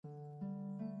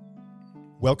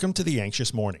Welcome to The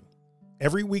Anxious Morning.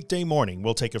 Every weekday morning,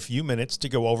 we'll take a few minutes to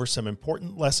go over some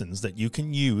important lessons that you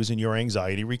can use in your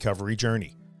anxiety recovery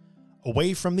journey.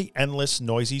 Away from the endless,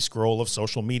 noisy scroll of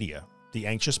social media, The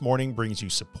Anxious Morning brings you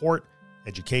support,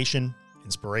 education,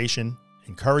 inspiration,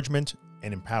 encouragement,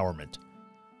 and empowerment.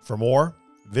 For more,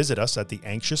 visit us at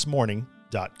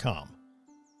theanxiousmorning.com.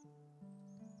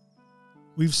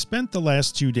 We've spent the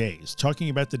last 2 days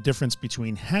talking about the difference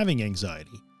between having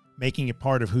anxiety, making it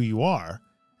part of who you are,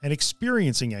 and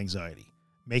experiencing anxiety,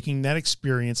 making that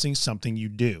experiencing something you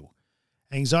do.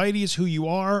 Anxiety is who you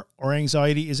are, or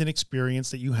anxiety is an experience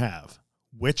that you have.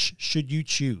 Which should you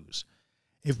choose?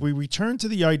 If we return to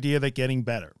the idea that getting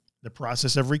better, the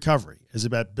process of recovery, is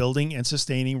about building and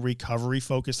sustaining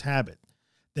recovery-focused habit,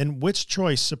 then which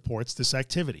choice supports this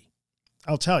activity?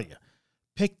 I'll tell you,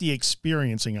 pick the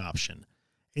experiencing option.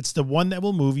 It's the one that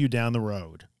will move you down the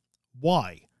road.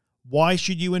 Why? Why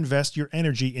should you invest your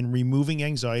energy in removing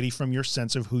anxiety from your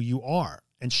sense of who you are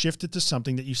and shift it to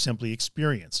something that you simply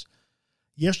experience?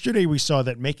 Yesterday, we saw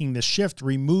that making this shift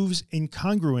removes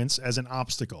incongruence as an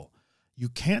obstacle. You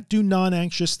can't do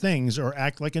non-anxious things or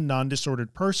act like a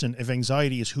non-disordered person if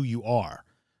anxiety is who you are,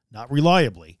 not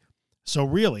reliably. So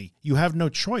really, you have no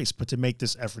choice but to make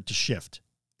this effort to shift.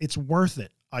 It's worth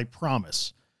it, I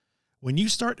promise. When you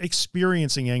start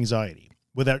experiencing anxiety,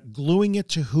 without gluing it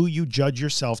to who you judge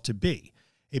yourself to be,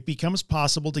 it becomes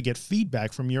possible to get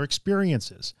feedback from your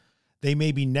experiences. They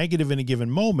may be negative in a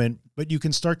given moment, but you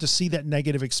can start to see that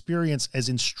negative experience as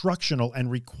instructional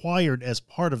and required as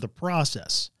part of the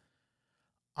process.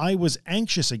 I was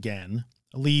anxious again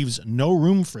leaves no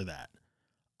room for that.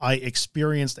 I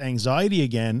experienced anxiety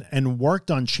again and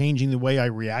worked on changing the way I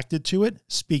reacted to it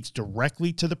speaks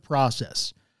directly to the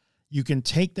process. You can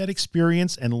take that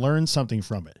experience and learn something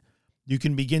from it. You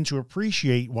can begin to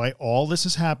appreciate why all this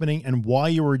is happening and why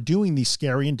you are doing these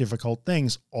scary and difficult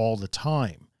things all the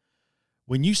time.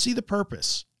 When you see the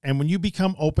purpose and when you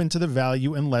become open to the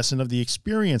value and lesson of the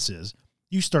experiences,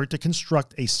 you start to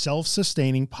construct a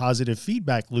self-sustaining positive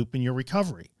feedback loop in your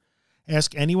recovery.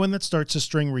 Ask anyone that starts to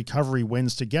string recovery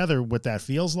wins together what that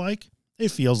feels like. It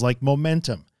feels like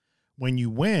momentum. When you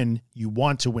win, you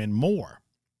want to win more.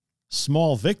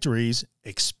 Small victories,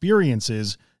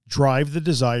 experiences, drive the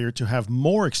desire to have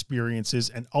more experiences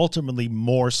and ultimately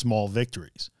more small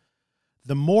victories.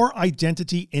 The more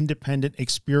identity-independent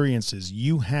experiences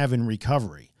you have in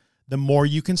recovery, the more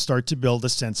you can start to build a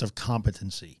sense of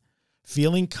competency.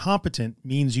 Feeling competent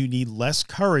means you need less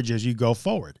courage as you go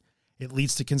forward. It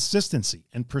leads to consistency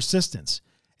and persistence.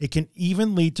 It can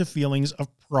even lead to feelings of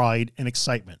pride and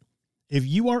excitement. If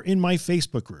you are in my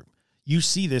Facebook group, you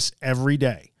see this every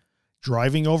day.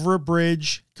 Driving over a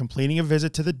bridge, completing a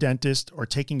visit to the dentist, or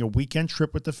taking a weekend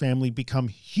trip with the family become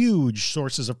huge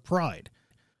sources of pride.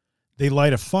 They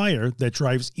light a fire that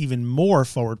drives even more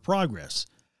forward progress.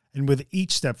 And with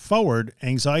each step forward,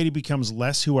 anxiety becomes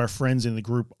less who our friends in the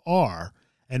group are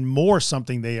and more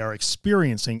something they are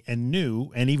experiencing in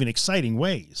new and even exciting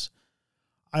ways.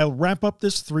 I'll wrap up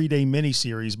this 3-day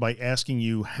mini-series by asking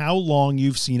you how long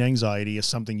you've seen anxiety as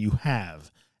something you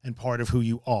have and part of who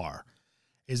you are.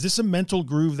 Is this a mental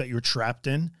groove that you're trapped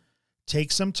in?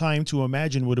 Take some time to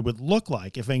imagine what it would look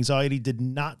like if anxiety did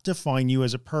not define you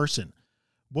as a person.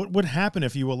 What would happen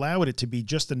if you allowed it to be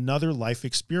just another life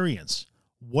experience?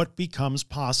 What becomes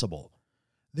possible?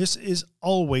 This is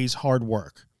always hard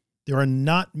work. There are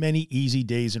not many easy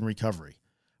days in recovery,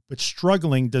 but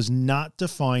struggling does not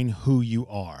define who you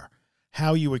are.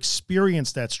 How you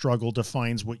experience that struggle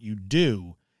defines what you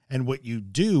do, and what you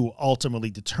do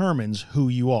ultimately determines who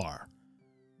you are.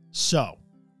 So,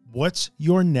 what's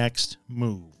your next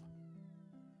move?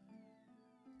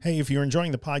 Hey, if you're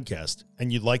enjoying the podcast and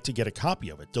you'd like to get a copy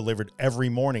of it delivered every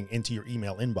morning into your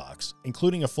email inbox,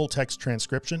 including a full text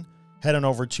transcription, head on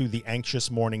over to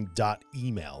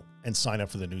theanxiousmorning.email and sign up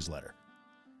for the newsletter.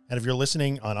 And if you're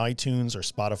listening on iTunes or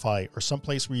Spotify or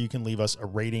someplace where you can leave us a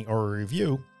rating or a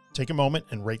review, take a moment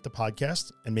and rate the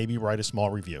podcast and maybe write a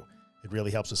small review. It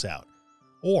really helps us out.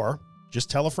 Or just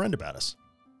tell a friend about us.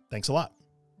 Thanks a lot.